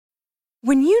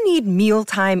When you need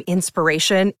mealtime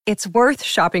inspiration, it's worth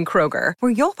shopping Kroger,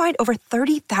 where you'll find over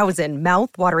 30,000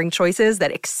 mouth-watering choices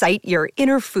that excite your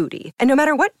inner foodie. And no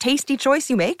matter what tasty choice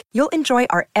you make, you'll enjoy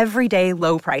our everyday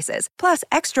low prices, plus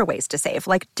extra ways to save,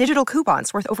 like digital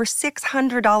coupons worth over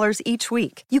 $600 each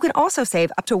week. You can also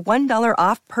save up to $1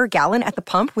 off per gallon at the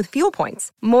pump with fuel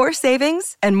points. More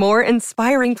savings and more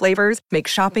inspiring flavors make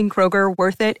shopping Kroger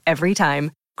worth it every time.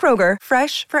 Kroger,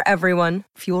 fresh for everyone.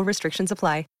 Fuel restrictions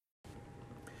apply.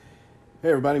 Hey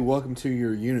everybody, welcome to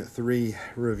your Unit 3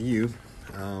 review.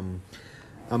 I'm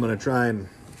going to try and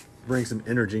bring some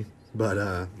energy, but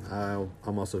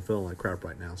I'm also feeling like crap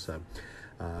right now. So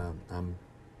I'm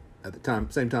at the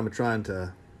same time of trying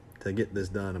to get this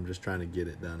done. I'm just trying to get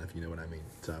it done, if you know what I mean.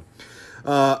 So,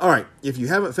 all right, if you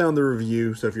haven't found the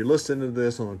review, so if you're listening to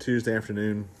this on a Tuesday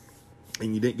afternoon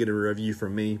and you didn't get a review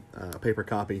from me, a paper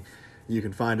copy, you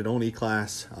can find it on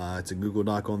eClass. It's a Google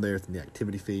Doc on there. It's in the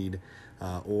activity feed.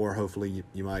 Or hopefully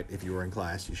you might, if you were in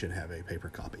class, you should have a paper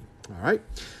copy. All right.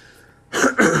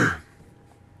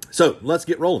 So let's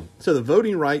get rolling. So the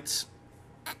voting rights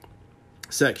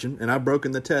section, and I've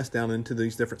broken the test down into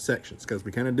these different sections because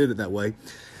we kind of did it that way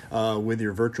with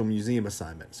your virtual museum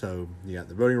assignment. So you got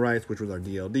the voting rights, which was our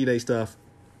DLD Day stuff.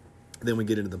 Then we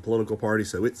get into the political party,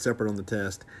 so it's separate on the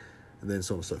test. And then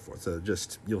so on and so forth. So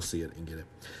just, you'll see it and get it.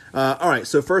 All right,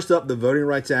 so first up, the Voting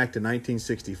Rights Act of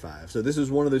 1965. So this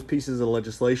is one of those pieces of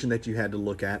legislation that you had to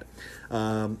look at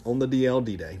on the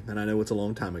DLD Day. And I know it's a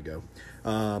long time ago.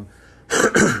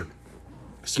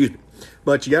 Excuse me.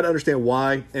 But you got to understand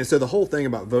why. And so the whole thing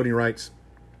about voting rights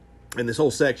and this whole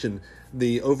section,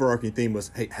 the overarching theme was,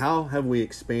 hey, how have we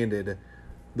expanded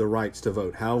the rights to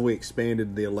vote? How have we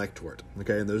expanded the electorate?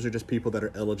 Okay, and those are just people that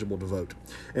are eligible to vote.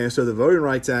 And so the Voting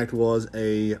Rights Act was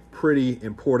a pretty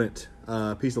important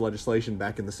piece of legislation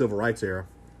back in the Civil Rights era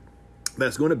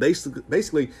that's going to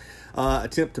basically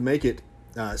attempt to make it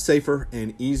safer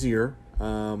and easier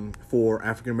for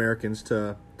African Americans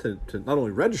to not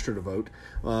only register to vote,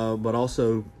 but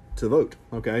also to vote.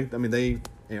 Okay, I mean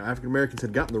African Americans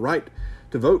had gotten the right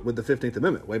to vote with the 15th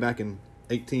Amendment way back in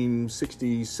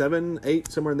 1867,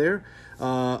 8, somewhere in there.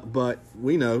 But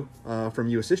we know from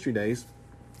U.S. history days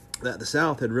that the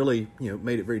South had really,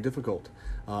 made it very difficult,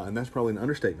 and that's probably an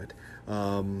understatement,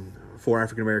 for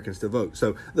African Americans to vote.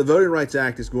 So the Voting Rights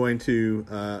Act is going to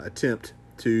attempt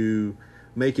to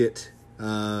make it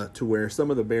to where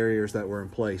some of the barriers that were in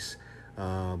place,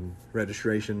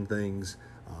 registration things,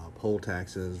 poll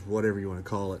taxes, whatever you want to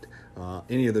call it,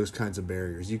 any of those kinds of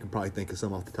barriers. You can probably think of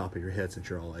some off the top of your head since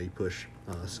you're all APUSH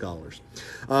scholars.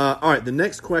 All right, the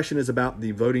next question is about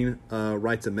the Voting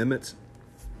Rights Amendments.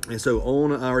 And so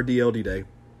on our DLD Day,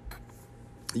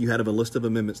 you had a list of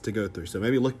amendments to go through. So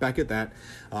maybe look back at that.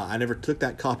 I never took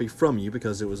that copy from you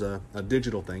because it was a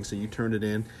digital thing. So you turned it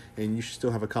in and you should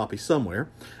still have a copy somewhere.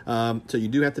 So you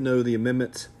do have to know the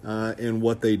amendments and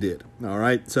what they did. All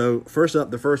right. So first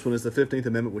up, the first one is the 15th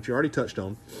Amendment, which you already touched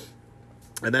on.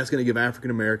 And that's going to give African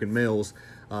American males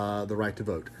the right to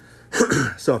vote.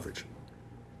 Suffrage.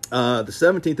 The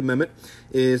 17th Amendment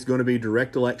is going to be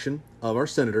direct election of our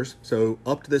senators. So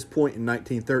up to this point in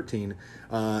 1913,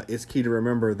 it's key to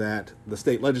remember that the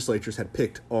state legislatures had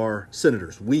picked our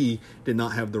senators. We did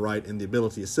not have the right and the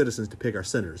ability as citizens to pick our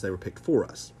senators. They were picked for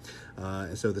us.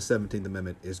 And so the 17th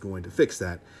Amendment is going to fix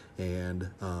that and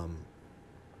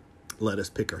let us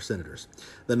pick our senators.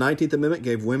 The 19th Amendment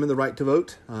gave women the right to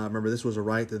vote. Remember, this was a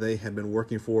right that they had been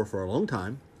working for a long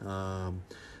time.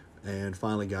 And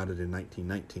finally got it in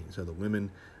 1919. So the women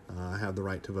have the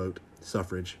right to vote,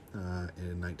 suffrage,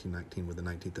 in 1919 with the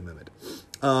 19th Amendment.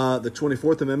 The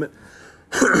 24th Amendment,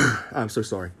 I'm so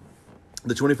sorry.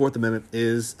 The 24th Amendment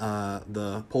is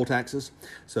the poll taxes.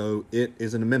 So it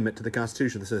is an amendment to the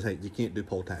Constitution that says, hey, you can't do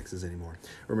poll taxes anymore.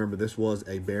 Remember, this was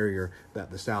a barrier that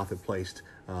the South had placed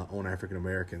on African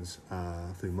Americans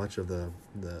through much of the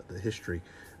history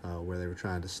where they were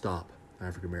trying to stop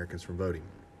African Americans from voting.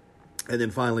 And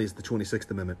then finally is the 26th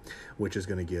Amendment, which is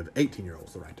going to give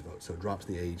 18-year-olds the right to vote. So it drops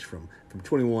the age from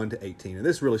 21 to 18. And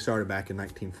this really started back in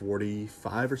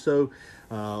 1945 or so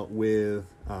with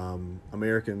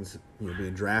Americans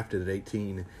being drafted at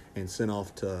 18 and sent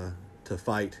off to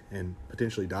fight and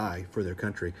potentially die for their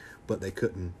country, but they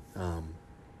couldn't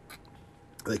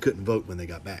vote when they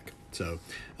got back. So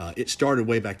it started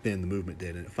way back then, the movement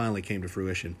did, and it finally came to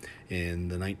fruition in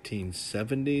the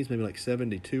 1970s, maybe like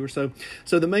 72 or so.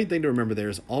 So the main thing to remember there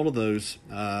is all of those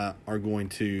are going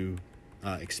to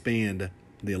expand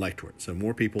the electorate. So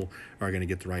more people are going to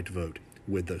get the right to vote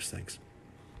with those things.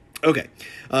 Okay,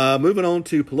 moving on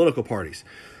to political parties.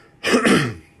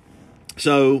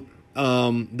 So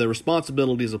the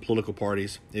responsibilities of political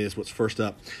parties is what's first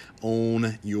up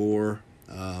on your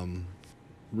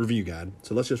review guide.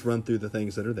 So let's just run through the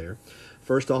things that are there.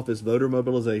 First off is voter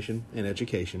mobilization and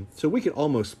education. So we could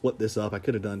almost split this up. I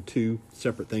could have done two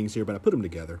separate things here, but I put them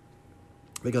together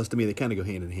because to me they kind of go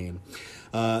hand in hand.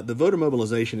 The voter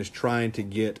mobilization is trying to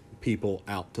get people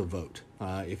out to vote.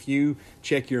 If you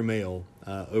check your mail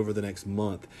over the next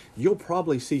month, you'll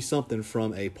probably see something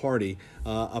from a party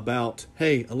about,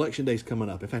 hey, election day's coming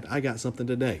up. In fact, I got something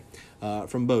today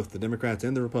from both the Democrats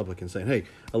and the Republicans saying, hey,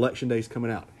 election day's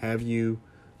coming out. Have you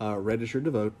registered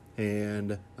to vote?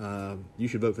 And you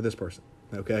should vote for this person.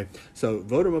 Okay, so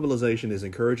voter mobilization is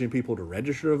encouraging people to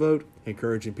register to vote,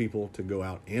 encouraging people to go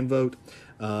out and vote.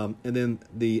 And then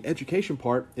the education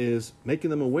part is making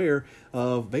them aware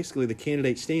of basically the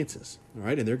candidate stances. All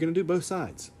right, and they're going to do both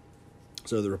sides.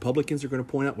 So the Republicans are going to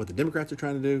point out what the Democrats are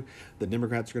trying to do. The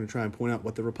Democrats are going to try and point out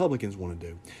what the Republicans want to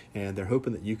do. And they're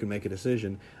hoping that you can make a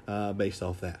decision based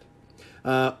off that.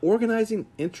 Organizing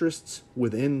interests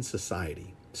within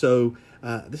society. So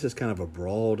this is kind of a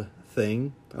broad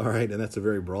thing, all right, and that's a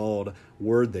very broad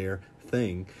word there,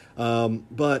 thing.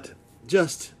 But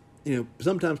just,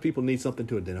 sometimes people need something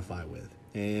to identify with.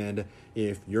 And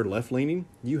if you're left-leaning,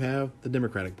 you have the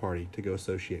Democratic Party to go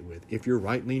associate with. If you're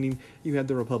right-leaning, you have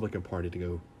the Republican Party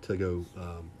to go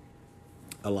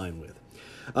align with.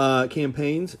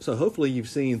 Campaigns. So hopefully you've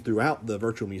seen throughout the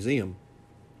virtual museum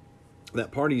that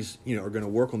parties, are going to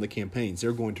work on the campaigns.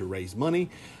 They're going to raise money.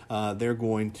 They're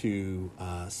going to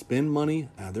spend money.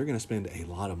 They're going to spend a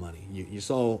lot of money. You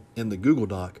saw in the Google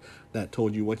Doc that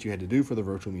told you what you had to do for the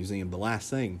virtual museum. The last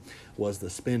thing was the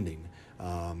spending.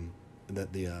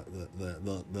 That the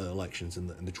elections and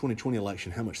the 2020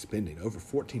 election, how much spending? Over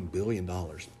 $14 billion.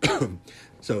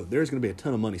 So there's going to be a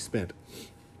ton of money spent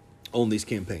on these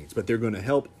campaigns, but they're going to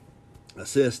help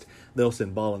assist. They'll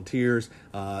send volunteers.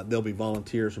 There'll be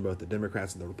volunteers from both the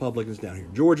Democrats and the Republicans down here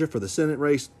in Georgia for the Senate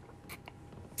race,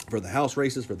 for the House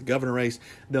races, for the governor race.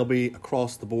 They'll be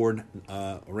across the board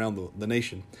around the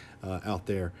nation out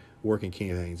there working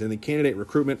campaigns. And the candidate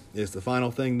recruitment is the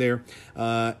final thing there.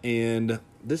 And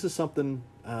this is something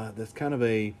that's kind of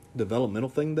a developmental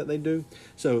thing that they do.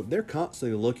 So they're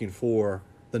constantly looking for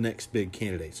the next big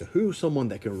candidate. So who's someone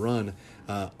that can run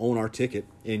on our ticket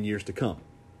in years to come?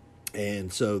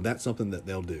 And so that's something that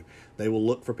they'll do. They will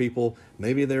look for people.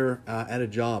 Maybe they're at a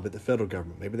job at the federal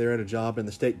government. Maybe they're at a job in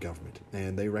the state government,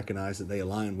 and they recognize that they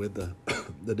align with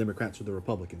the Democrats or the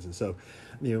Republicans. And so,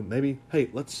 maybe, hey,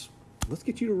 let's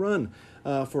get you to run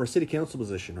for a city council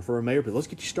position or for a mayor. But let's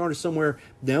get you started somewhere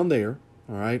down there.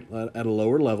 All right, at a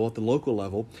lower level, at the local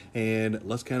level, and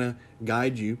let's kind of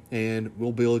guide you, and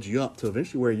we'll build you up to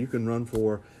eventually where you can run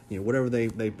for whatever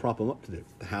they prop them up to do,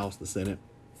 the House, the Senate,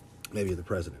 maybe the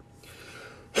president.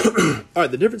 All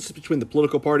right, the differences between the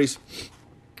political parties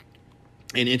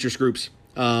and interest groups.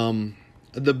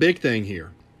 The big thing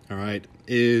here, all right,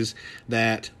 is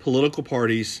that political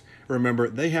parties, remember,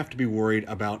 they have to be worried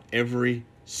about every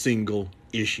single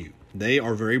issue. They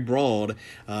are very broad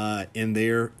in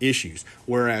their issues,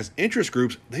 whereas interest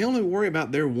groups, they only worry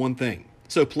about their one thing.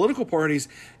 So political parties,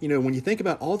 when you think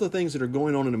about all the things that are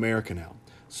going on in America now,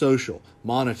 social,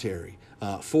 monetary,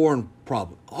 foreign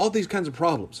problem, all these kinds of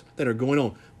problems that are going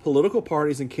on, political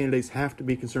parties and candidates have to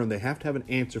be concerned. They have to have an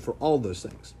answer for all those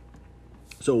things.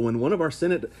 So when one of our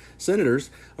senators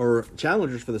or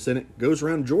challengers for the Senate goes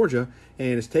around Georgia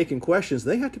and is taking questions,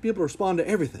 they have to be able to respond to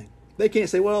everything. They can't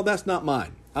say, well, that's not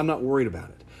mine. I'm not worried about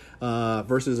it.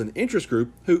 Versus an interest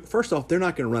group who, first off, they're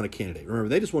not going to run a candidate. Remember,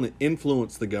 they just want to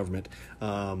influence the government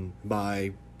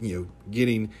by,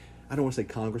 getting, I don't want to say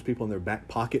Congress people in their back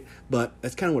pocket, but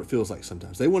that's kind of what it feels like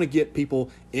sometimes. They want to get people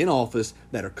in office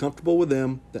that are comfortable with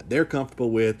them, that they're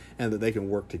comfortable with, and that they can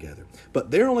work together.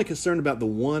 But they're only concerned about the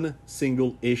one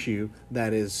single issue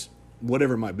that is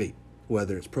whatever it might be,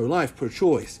 whether it's pro-life,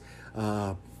 pro-choice,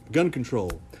 gun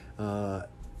control,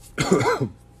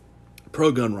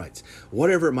 pro-gun rights,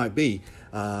 whatever it might be.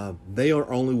 They are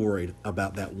only worried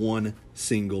about that one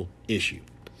single issue.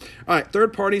 All right,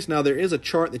 third parties. Now, there is a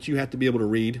chart that you have to be able to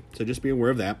read, so just be aware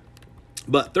of that.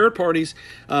 But third parties,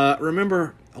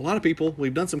 remember, a lot of people,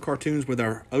 we've done some cartoons with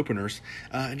our openers,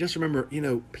 and just remember,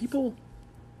 people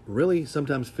really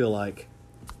sometimes feel like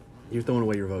you're throwing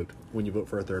away your vote when you vote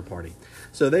for a third party.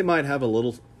 So they might have a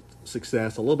little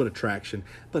success, a little bit of traction,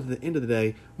 but at the end of the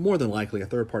day, more than likely a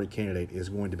third party candidate is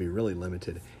going to be really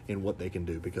limited in what they can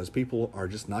do because people are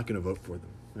just not going to vote for them.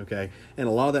 Okay, and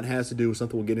a lot of that has to do with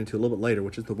something we'll get into a little bit later,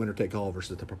 which is the winner take all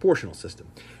versus the proportional system.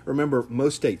 Remember,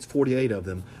 most states, 48 of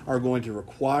them, are going to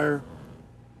require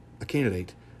a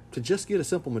candidate to just get a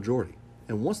simple majority.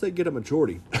 And once they get a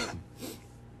majority,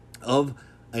 of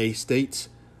a state's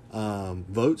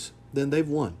votes, then they've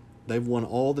won. They've won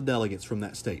all the delegates from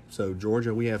that state. So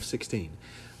Georgia, we have 16.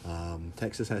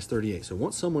 Texas has 38. So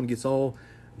once someone gets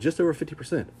just over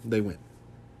 50%, they win.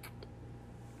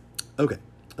 Okay.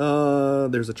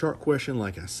 There's a chart question,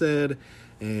 like I said.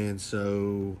 And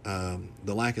so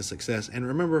the lack of success. And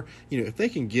remember, if they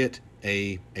can get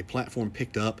a platform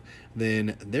picked up,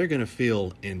 then they're going to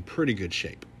feel in pretty good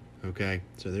shape. Okay,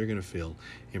 so they're going to feel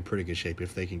in pretty good shape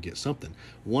if they can get something,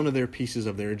 one of their pieces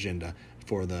of their agenda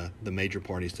for the major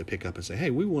parties to pick up and say,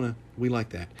 hey, we like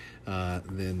that.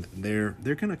 Then they're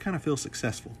going to kind of feel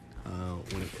successful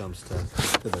when it comes to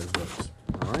those votes.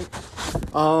 All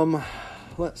right.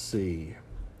 Let's see.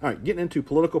 All right, getting into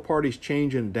political parties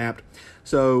change and adapt.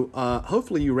 So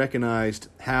hopefully you recognized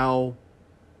how,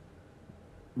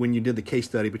 when you did the case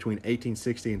study between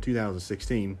 1860 and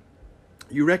 2016,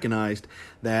 you recognized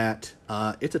that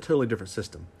it's a totally different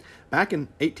system. Back in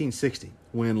 1860,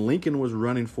 when Lincoln was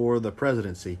running for the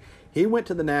presidency, he went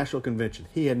to the national convention.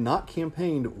 He had not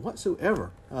campaigned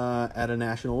whatsoever at a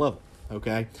national level.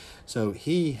 Okay, so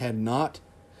he had not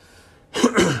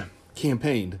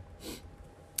campaigned,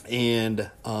 and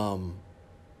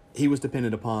he was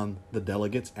dependent upon the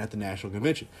delegates at the national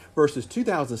convention. Versus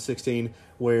 2016,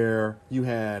 where you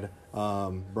had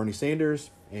Bernie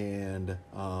Sanders and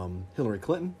Hillary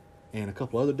Clinton and a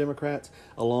couple other Democrats,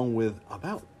 along with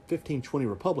about 15, 20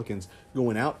 Republicans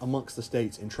going out amongst the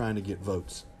states and trying to get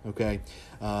votes. Okay,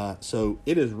 so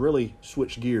it has really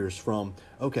switched gears from,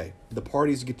 okay, the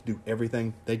parties get to do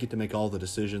everything. They get to make all the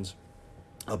decisions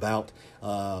about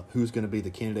who's going to be the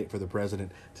candidate for the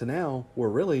president, to now we're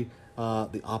really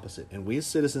the opposite. And we as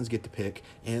citizens get to pick,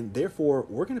 and therefore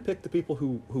we're going to pick the people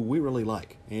who we really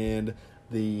like and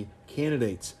the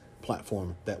candidates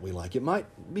platform that we like. It might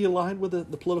be aligned with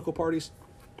the political parties,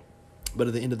 but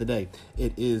at the end of the day,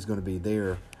 it is going to be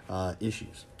their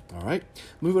issues. All right.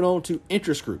 Moving on to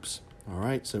interest groups. All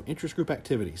right. So interest group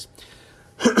activities.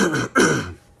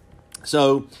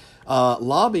 So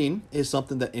lobbying is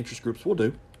something that interest groups will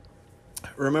do.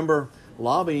 Remember,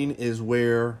 lobbying is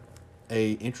where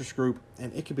a interest group,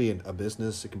 and it could be a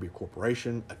business, it can be a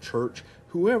corporation, a church,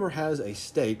 whoever has a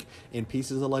stake in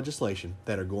pieces of legislation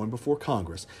that are going before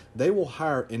Congress, they will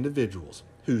hire individuals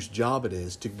whose job it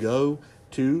is to go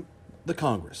to the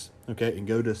Congress, okay, and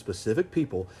go to specific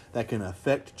people that can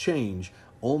affect change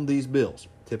on these bills.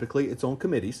 Typically, it's on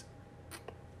committees,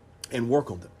 and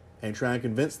work on them and try and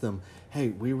convince them, hey,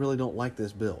 we really don't like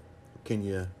this bill. Can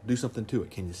you do something to it?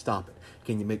 Can you stop it?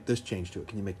 Can you make this change to it?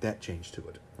 Can you make that change to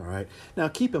it? All right. Now,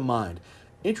 keep in mind,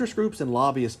 interest groups and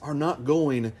lobbyists are not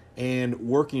going and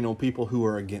working on people who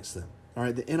are against them. All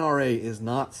right. The NRA is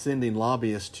not sending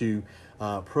lobbyists to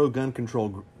pro-gun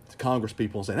control Congress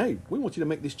people and saying, hey, we want you to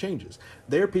make these changes.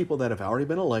 They're people that have already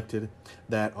been elected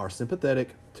that are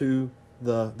sympathetic to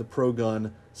the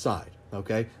pro-gun side.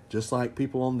 Okay. Just like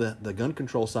people on the gun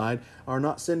control side are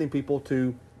not sending people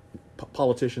to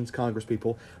politicians, Congress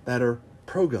people that are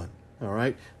pro-gun. All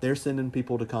right, they're sending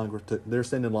people to Congress. They're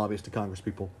sending lobbyists to Congress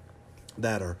people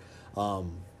that are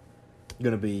going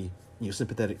to be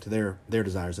sympathetic to their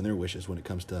desires and their wishes when it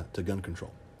comes to gun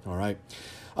control. All right,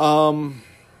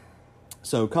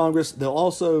 so Congress, they'll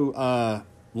also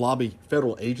lobby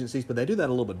federal agencies, but they do that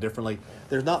a little bit differently.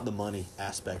 There's not the money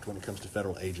aspect when it comes to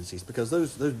federal agencies, because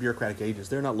those bureaucratic agents,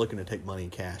 they're not looking to take money in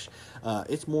cash.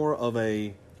 It's more of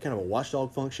a kind of a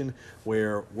watchdog function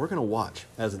where we're going to watch,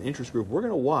 as an interest group, we're going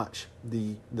to watch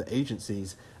the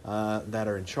agencies that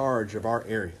are in charge of our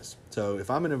areas. So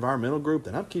if I'm an environmental group,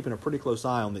 then I'm keeping a pretty close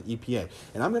eye on the EPA,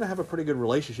 and I'm going to have a pretty good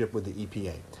relationship with the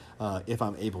EPA if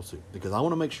I'm able to, because I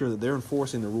want to make sure that they're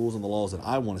enforcing the rules and the laws that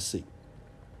I want to see.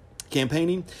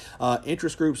 Campaigning,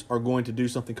 interest groups are going to do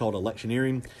something called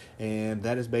electioneering, and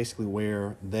that is basically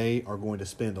where they are going to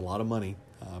spend a lot of money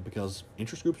because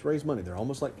interest groups raise money. They're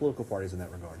almost like political parties in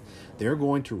that regard. They're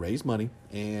going to raise money,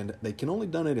 and they can only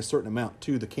donate a certain amount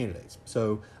to the candidates.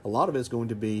 So a lot of it's going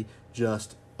to be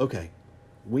just, okay,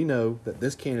 we know that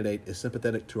this candidate is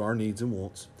sympathetic to our needs and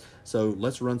wants, so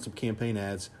let's run some campaign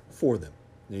ads for them.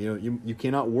 You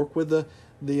cannot work with the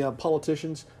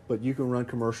politicians, but you can run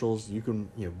commercials. You can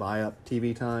buy up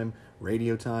TV time,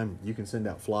 radio time. You can send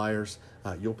out flyers.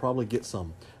 You'll probably get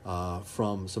some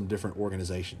from some different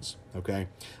organizations. Okay,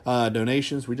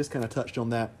 donations. We just kind of touched on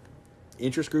that.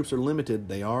 Interest groups are limited.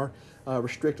 They are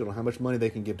restricted on how much money they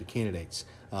can give to candidates.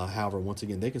 However, once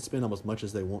again, they can spend almost as much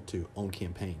as they want to on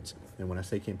campaigns. And when I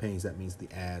say campaigns, that means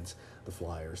the ads, the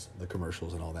flyers, the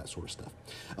commercials, and all that sort of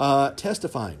stuff.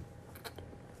 Testifying.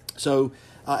 So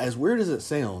as weird as it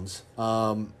sounds,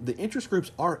 the interest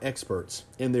groups are experts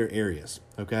in their areas,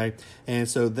 okay? And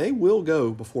so they will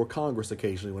go before Congress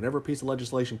occasionally, whenever a piece of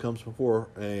legislation comes before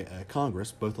a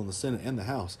Congress, both on the Senate and the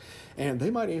House, and they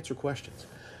might answer questions.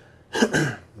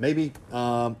 Maybe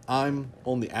I'm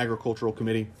on the Agricultural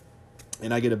Committee,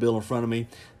 and I get a bill in front of me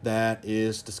that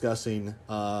is discussing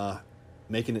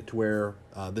making it to where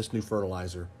this new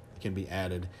fertilizer can be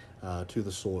added to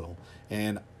the soil.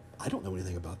 And I don't know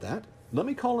anything about that. Let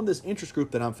me call in this interest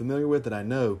group that I'm familiar with, that I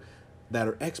know, that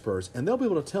are experts, and they'll be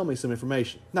able to tell me some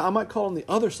information. Now, I might call on the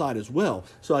other side as well,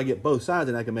 so I get both sides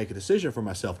and I can make a decision for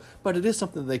myself, but it is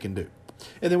something that they can do.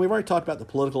 And then we've already talked about the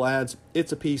political ads.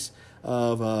 It's a piece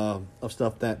of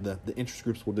stuff that the interest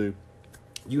groups will do.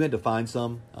 You had to find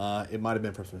some. It might have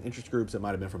been from some interest groups. It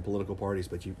might have been from political parties,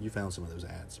 but you found some of those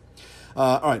ads.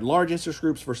 All right, large interest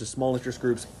groups versus small interest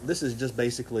groups. This is just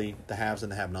basically the haves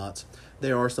and the have-nots.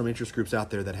 There are some interest groups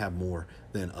out there that have more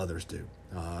than others do.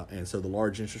 And so the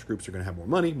large interest groups are going to have more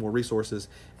money, more resources,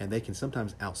 and they can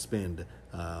sometimes outspend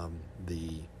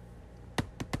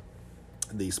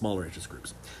the smaller interest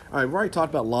groups. All right, we've already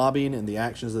talked about lobbying and the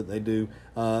actions that they do.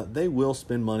 They will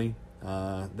spend money.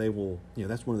 They will,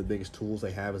 that's one of the biggest tools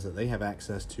they have, is that they have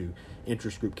access to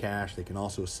interest group cash. They can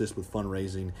also assist with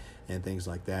fundraising and things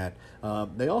like that.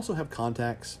 They also have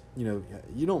contacts.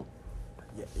 You're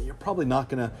probably not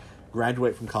going to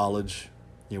graduate from college,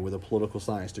 with a political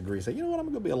science degree, say, you know what, I'm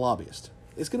going to be a lobbyist.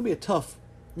 It's going to be a tough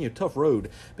road,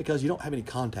 because you don't have any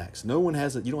contacts. No one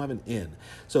has it. You don't have an in.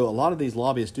 So a lot of these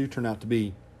lobbyists do turn out to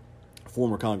be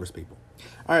former Congress people.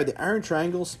 All right, the Iron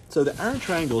Triangles. So the Iron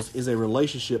Triangles is a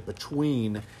relationship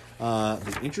between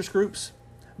the interest groups,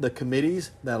 the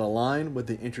committees that align with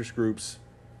the interest groups'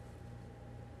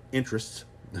 interests.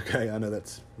 Okay, I know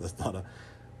that's not a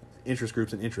interest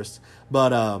groups and interests, but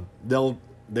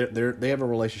they have a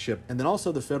relationship, and then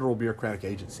also the federal bureaucratic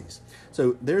agencies.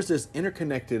 So there's this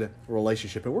interconnected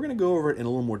relationship, and we're going to go over it in a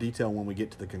little more detail when we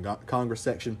get to the Congress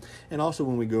section, and also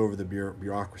when we go over the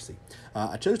bureaucracy.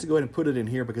 I chose to go ahead and put it in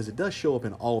here because it does show up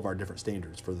in all of our different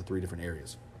standards for the 3 different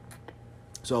areas.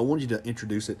 So I wanted you to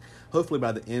introduce it. Hopefully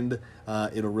by the end,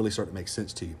 it'll really start to make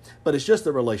sense to you. But it's just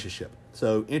a relationship.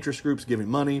 So interest groups giving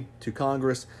money to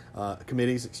Congress,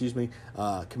 committees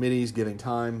giving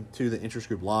time to the interest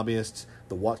group lobbyists,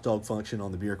 the watchdog function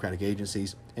on the bureaucratic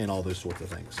agencies, and all those sorts of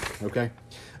things. Okay?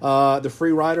 The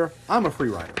free rider, I'm a free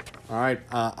rider. All right?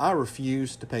 I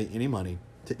refuse to pay any money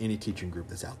to any teaching group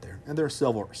that's out there. And there are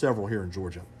several here in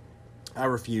Georgia. I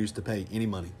refuse to pay any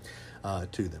money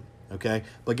to them. Okay,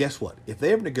 but guess what? If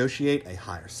they ever negotiate a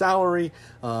higher salary,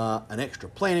 an extra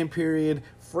planning period,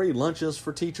 free lunches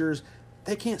for teachers,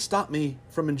 they can't stop me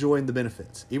from enjoying the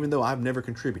benefits, even though I've never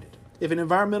contributed. If an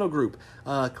environmental group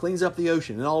cleans up the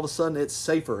ocean and all of a sudden it's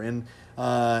safer and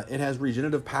it has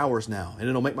regenerative powers now, and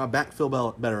it'll make my back feel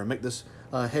better and make this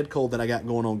head cold that I got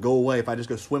going on go away if I just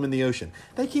go swim in the ocean,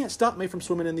 they can't stop me from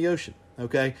swimming in the ocean.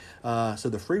 Okay, so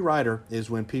the free rider is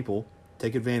when people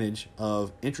take advantage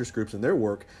of interest groups in their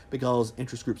work, because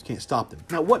interest groups can't stop them.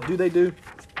 Now, what do?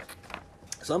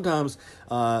 Sometimes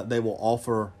they will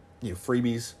offer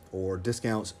freebies or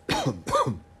discounts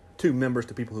to members,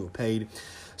 to people who have paid.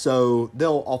 So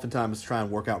they'll oftentimes try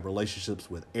and work out relationships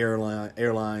with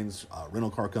airlines, rental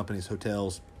car companies,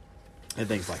 hotels, and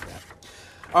things like that.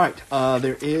 All right,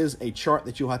 there is a chart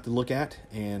that you'll have to look at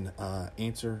and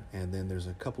answer, and then there's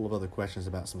a couple of other questions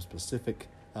about some specific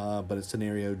but it's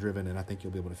scenario driven, and I think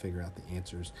you'll be able to figure out the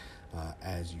answers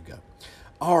as you go.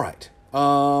 All right.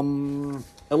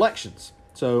 Elections.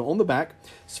 So on the back,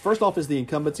 first off is the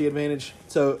incumbency advantage.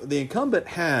 So the incumbent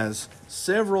has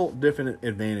several different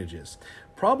advantages.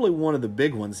 Probably one of the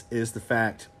big ones is the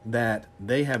fact that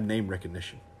they have name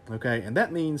recognition. Okay, and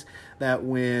that means that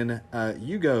when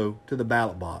you go to the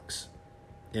ballot box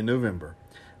in November,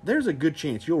 there's a good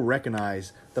chance you'll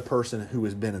recognize the person who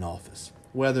has been in office.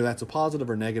 Whether that's a positive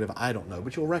or negative, I don't know,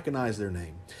 but you'll recognize their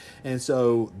name. And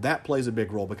so that plays a big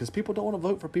role, because people don't want to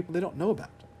vote for people they don't know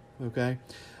about. Okay.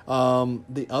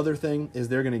 The other thing is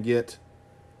they're going to get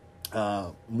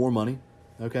more money.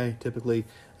 Okay. Typically,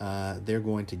 they're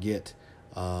going to get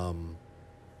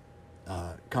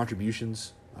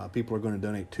contributions. People are going to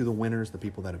donate to the winners, the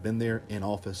people that have been there in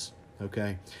office.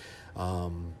 Okay.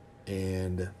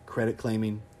 And credit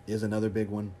claiming is another big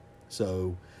one.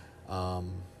 So,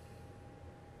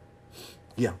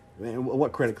 yeah, and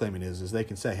what credit claiming is they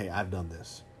can say, hey, I've done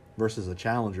this, versus a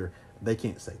challenger, they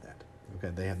can't say that.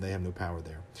 Okay, they have no power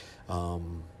there.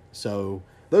 So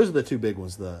those are the 2 big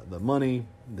ones, the money,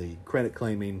 the credit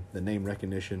claiming, the name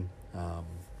recognition.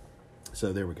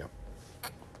 So there we go.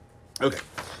 Okay.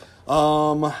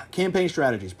 Campaign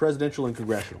strategies, presidential and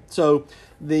congressional. So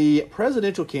the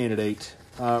presidential candidate,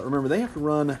 remember, they have to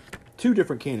run two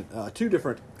different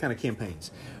kind of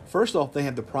campaigns. First off, they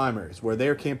have the primaries where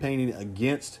they're campaigning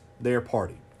against their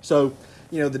party. So,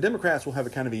 the Democrats will have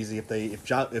it kind of easy if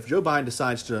Joe Biden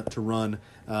decides to run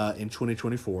in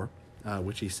 2024,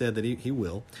 which he said that he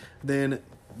will, then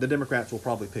the Democrats will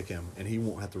probably pick him, and he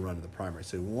won't have to run in the primary.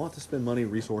 So we won't have to spend money,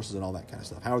 resources, and all that kind of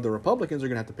stuff. However, the Republicans are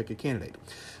going to have to pick a candidate.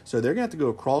 So they're going to have to go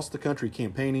across the country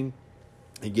campaigning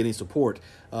and getting support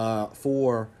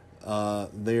for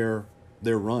their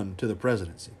run to the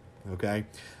presidency. Okay?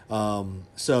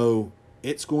 So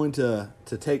it's going to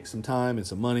take some time and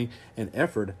some money and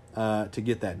effort to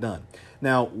get that done.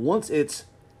 Now, once it's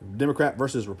Democrat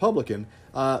versus Republican,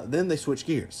 then they switch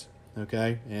gears.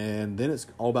 Okay, and then it's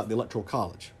all about the Electoral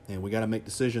College, and we got to make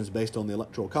decisions based on the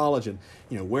Electoral College, and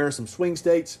where are some swing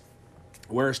states,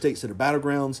 where are states that are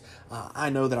battlegrounds. I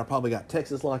know that I probably got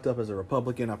Texas locked up as a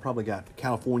Republican. I probably got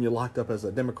California locked up as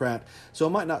a Democrat, so I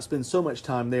might not spend so much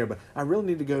time there, but I really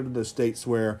need to go to those states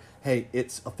where, hey,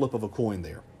 it's a flip of a coin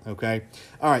there. Okay,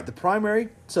 all right, the primary.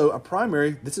 So a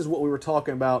primary, this is what we were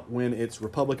talking about when it's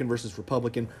Republican versus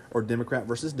Republican or Democrat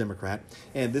versus Democrat,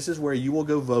 and this is where you will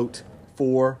go vote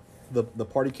for the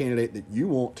party candidate that you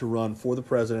want to run for the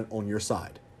president on your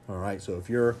side. All right, so if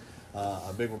you're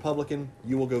a big Republican,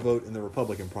 you will go vote in the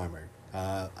Republican primary.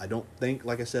 I don't think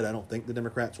the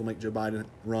Democrats will make Joe Biden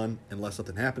run unless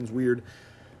something happens weird.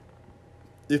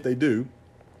 If they do,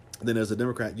 then as a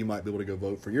Democrat, you might be able to go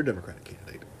vote for your Democratic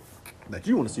candidate that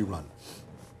you want to see run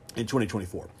in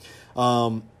 2024.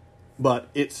 But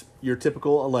it's your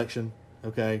typical election,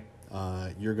 okay?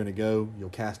 You're going to go, you'll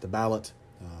cast a ballot,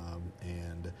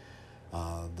 and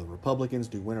the Republicans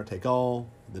do winner take all.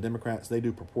 The Democrats, they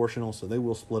do proportional, so they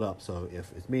will split up. So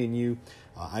if it's me and you,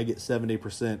 I get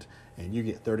 70% and you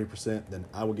get 30%, then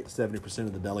I will get 70%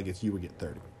 of the delegates, you would get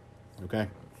 30. Okay?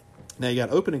 Now you got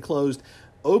open and closed.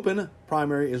 Open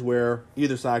primary is where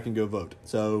either side can go vote.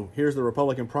 So here's the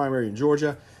Republican primary in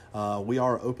Georgia. We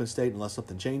are an open state unless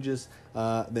something changes.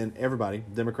 Then everybody,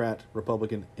 Democrat,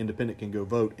 Republican, Independent, can go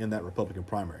vote in that Republican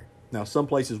primary. Now, some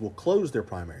places will close their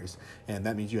primaries, and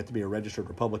that means you have to be a registered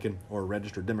Republican or a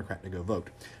registered Democrat to go vote.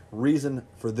 Reason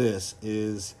for this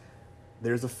is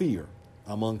there's a fear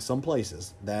among some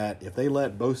places that if they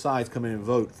let both sides come in and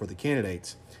vote for the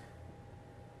candidates,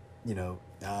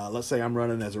 let's say I'm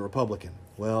running as a Republican.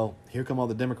 Well, here come all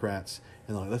the Democrats,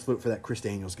 and they're like, let's vote for that Chris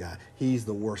Daniels guy. He's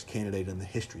the worst candidate in the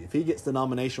history. If he gets the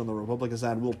nomination on the Republican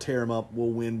side, we'll tear him up.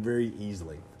 We'll win very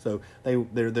easily. So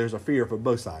there's a fear for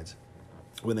both sides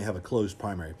when they have a closed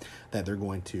primary that they're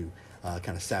going to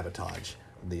kind of sabotage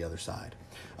the other side.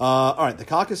 All right, the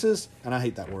caucuses, and I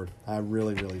hate that word. I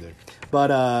really, really do. But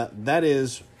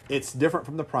it's different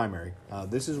from the primary.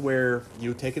 This is where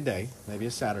you take a day, maybe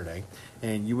a Saturday,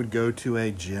 and you would go to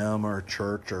a gym or a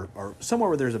church or somewhere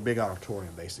where there's a big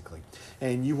auditorium, basically.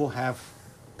 And you will have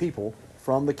people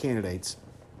from the candidates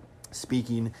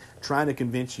speaking, trying to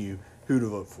convince you who to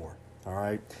vote for. All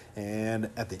right. And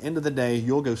at the end of the day,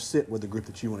 you'll go sit with the group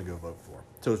that you want to go vote for.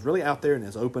 So it's really out there and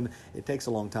it's open. It takes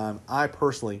a long time. I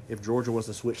personally, if Georgia was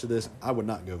to switch to this, I would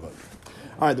not go vote.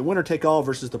 All right. The winner take all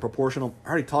versus the proportional. I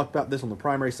already talked about this on the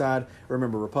primary side.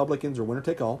 Remember, Republicans are winner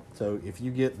take all. So if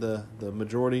you get the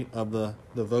majority of the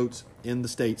votes in the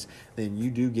states, then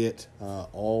you do get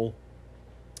all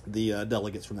the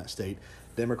delegates from that state.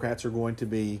 Democrats are going to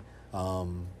be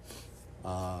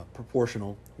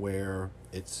proportional, where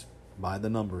it's by the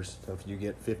numbers. So if you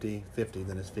get 50-50,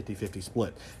 then it's 50-50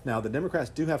 split. Now, the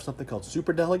Democrats do have something called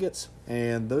superdelegates,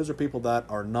 and those are people that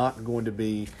are not going to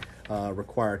be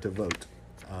required to vote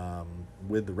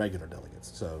with the regular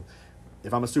delegates. So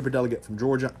if I'm a superdelegate from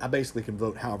Georgia, I basically can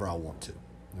vote however I want to.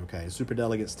 Okay,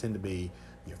 superdelegates tend to be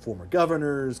former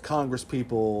governors, Congress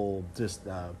people, just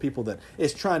people that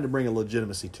it's trying to bring a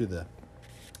legitimacy to the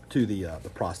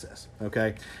process.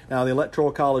 Okay. Now, the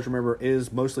Electoral College, remember,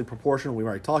 is mostly proportional. We've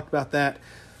already talked about that.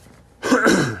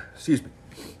 Excuse me.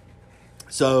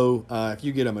 So if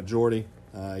you get a majority,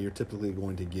 you're typically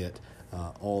going to get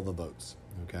all the votes.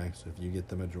 Okay. So if you get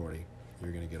the majority,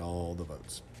 you're going to get all the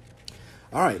votes.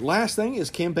 All right. Last thing is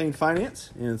campaign finance,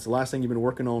 and it's the last thing you've been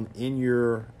working on in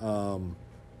your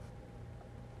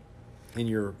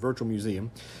virtual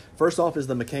museum. First off is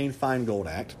the McCain-Feingold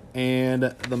Act. And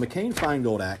the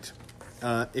McCain-Feingold Act,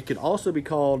 it could also be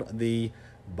called the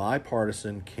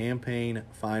Bipartisan Campaign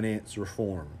Finance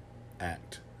Reform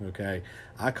Act. Okay,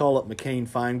 I call it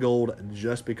McCain-Feingold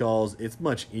just because it's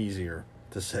much easier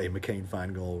to say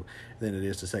McCain-Feingold than it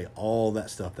is to say all that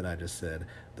stuff that I just said,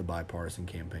 the Bipartisan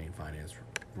Campaign Finance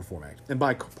Reform Act. And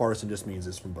bipartisan just means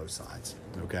it's from both sides,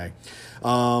 okay?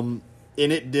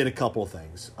 And it did a couple of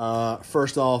things.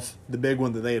 First off, the big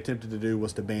one that they attempted to do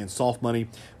was to ban soft money,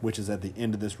 which is at the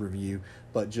end of this review.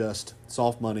 But just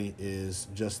soft money is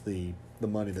just the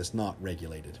money that's not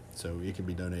regulated. So it can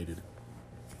be donated,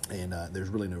 and there's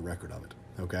really no record of it,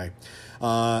 okay?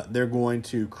 They're going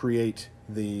to create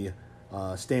the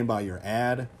stand by your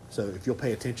ad. So if you'll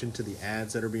pay attention to the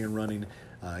ads that are being running,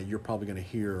 you're probably going to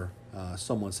hear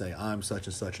someone say, I'm such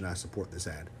and such and I support this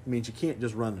ad. It means you can't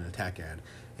just run an attack ad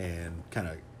and kind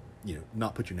of,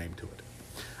 not put your name to it.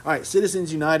 All right,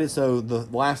 Citizens United. So the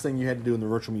last thing you had to do in the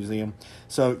virtual museum.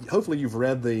 So hopefully you've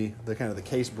read the kind of the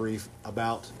case brief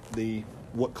about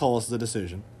what caused the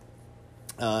decision.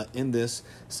 In this,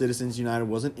 Citizens United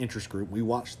was an interest group. We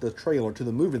watched the trailer to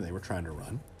the movie they were trying to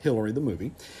run, Hillary the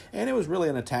movie, and it was really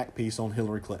an attack piece on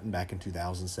Hillary Clinton back in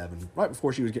 2007, right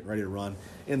before she was getting ready to run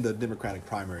in the Democratic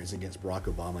primaries against Barack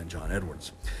Obama and John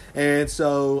Edwards. And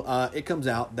so it comes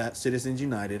out that Citizens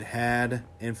United had,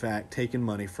 in fact, taken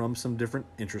money from some different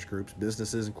interest groups,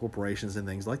 businesses and corporations and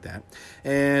things like that,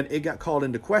 and it got called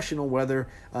into question on whether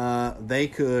they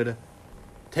could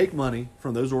take money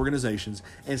from those organizations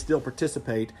and still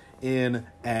participate in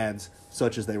ads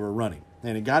such as they were running.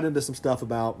 And it got into some stuff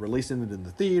about releasing it in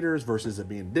the theaters versus it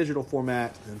being digital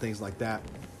format and things like that.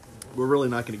 We're really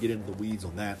not going to get into the weeds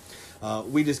on that.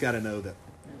 We just got to know that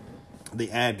the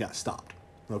ad got stopped,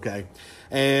 okay?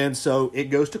 And so it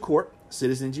goes to court.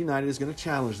 Citizens United is going to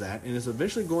challenge that, and is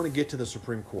eventually going to get to the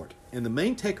Supreme Court. And the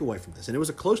main takeaway from this, and it was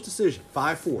a close decision,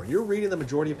 5-4. You're reading the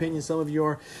majority opinion, some of you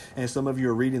are, and some of you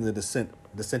are reading the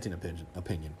dissenting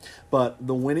opinion. But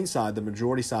the winning side, the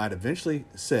majority side, eventually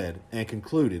said and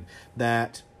concluded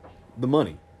that the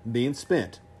money being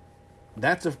spent,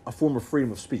 that's a form of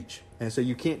freedom of speech. And so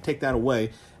you can't take that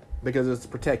away because it's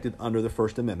protected under the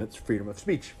First Amendment's freedom of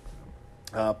speech.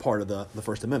 Part of the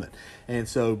First Amendment. And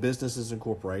so businesses and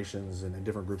corporations and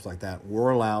different groups like that were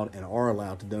allowed and are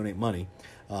allowed to donate money.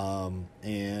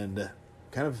 And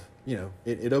kind of,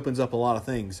 it opens up a lot of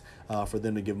things for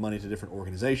them to give money to different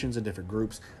organizations and different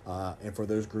groups, and for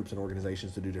those groups and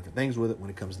organizations to do different things with it when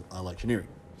it comes to electioneering.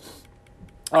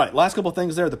 All right, last couple of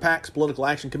things there. The PACs, political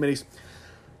action committees.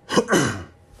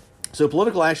 So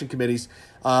political action committees,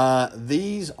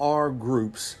 these are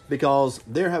groups because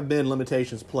there have been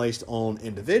limitations placed on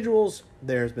individuals.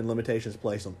 There's been limitations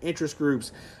placed on interest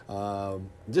groups.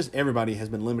 Just everybody has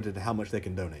been limited to how much they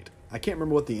can donate. I can't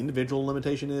remember what the individual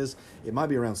limitation is. It might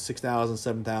be around $6,000,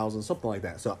 $7,000, something like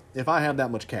that. So if I have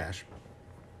that much cash,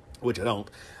 which I don't,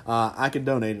 I can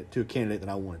donate it to a candidate that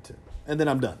I wanted to. And then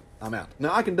I'm done. I'm out.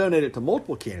 Now, I can donate it to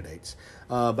multiple candidates,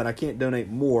 but I can't donate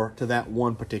more to that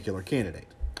one particular candidate.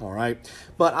 All right.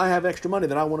 But I have extra money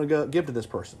that I want to give to this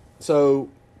person. So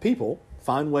people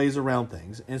find ways around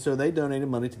things. And so they donated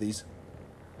money to these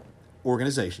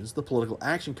organizations, the political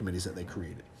action committees that they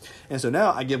created. And so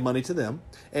now I give money to them,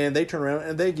 and they turn around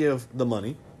and they give the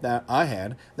money that I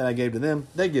had that I gave to them.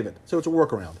 They give it. So it's a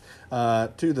workaround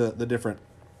to the different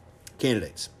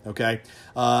candidates. Okay.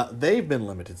 They've been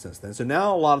limited since then. So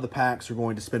now a lot of the PACs are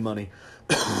going to spend money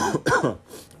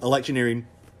electioneering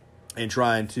and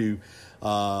trying to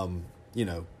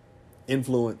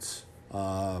influence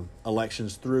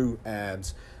elections through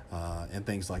ads and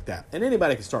things like that. And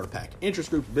anybody can start a PAC. Interest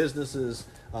groups, businesses,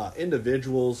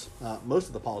 individuals. Most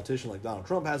of the politicians, like Donald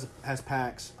Trump, has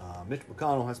PACs. Mitch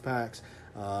McConnell has PACs.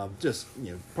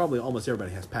 Probably almost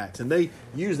everybody has PACs. And they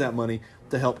use that money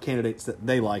to help candidates that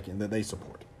they like and that they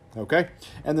support. Okay?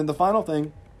 And then the final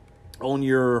thing on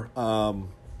your...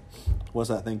 what's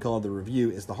that thing called, the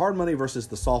review, is the hard money versus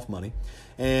the soft money.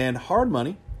 And hard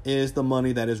money is the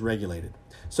money that is regulated.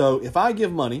 So if I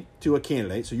give money to a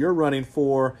candidate, so you're running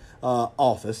for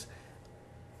office,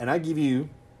 and I give you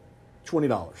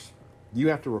 $20, you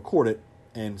have to record it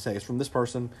and say it's from this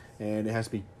person, and it has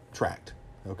to be tracked.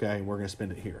 Okay, we're going to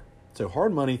spend it here. So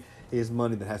hard money is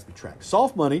money that has to be tracked.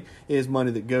 Soft money is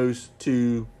money that goes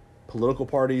to political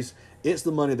parties. It's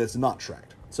the money that's not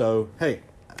tracked. So, hey,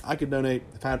 I could donate,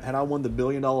 had I won the $1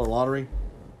 billion lottery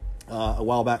a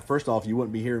while back, first off, you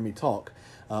wouldn't be hearing me talk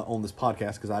on this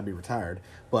podcast because I'd be retired.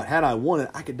 But had I won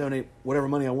it, I could donate whatever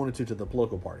money I wanted to the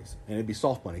political parties. And it'd be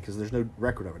soft money because there's no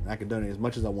record of it. And I could donate as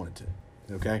much as I wanted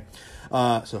to. Okay?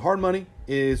 So hard money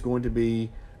is going to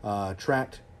be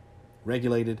tracked,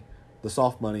 regulated. The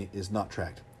soft money is not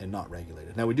tracked and not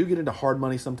regulated. Now, we do get into hard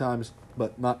money sometimes,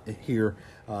 but not here.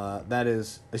 That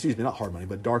is, not hard money,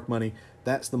 but dark money.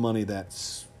 That's the money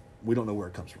we don't know where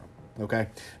it comes from. Okay.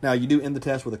 Now, you do end the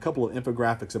test with a couple of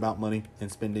infographics about money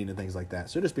and spending and things like that.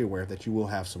 So just be aware that you will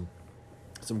have some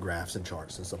some graphs and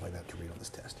charts and stuff like that to read on this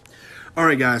test. All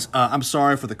right, guys, I'm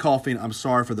sorry for the coughing. I'm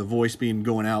sorry for the voice being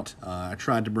going out. I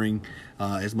tried to bring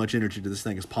as much energy to this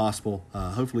thing as possible.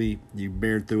 Hopefully you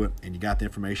bared through it and you got the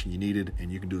information you needed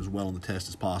and you can do as well on the test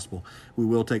as possible. We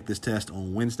will take this test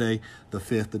on Wednesday, the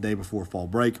 5th, the day before fall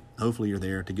break. Hopefully you're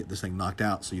there to get this thing knocked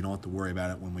out so you don't have to worry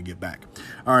about it when we get back.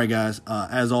 All right, guys,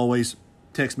 as always,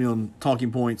 text me on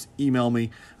talking points, email me,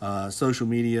 social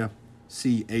media,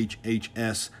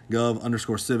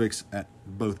 CHHS_Gov_civics at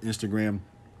both Instagram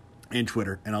and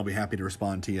Twitter, and I'll be happy to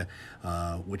respond to you,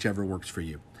 whichever works for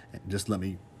you. Just let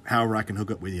me, however I can hook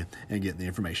up with you and get the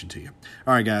information to you.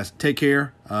 All right, guys, take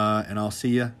care, and I'll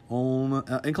see you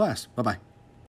in class. Bye-bye.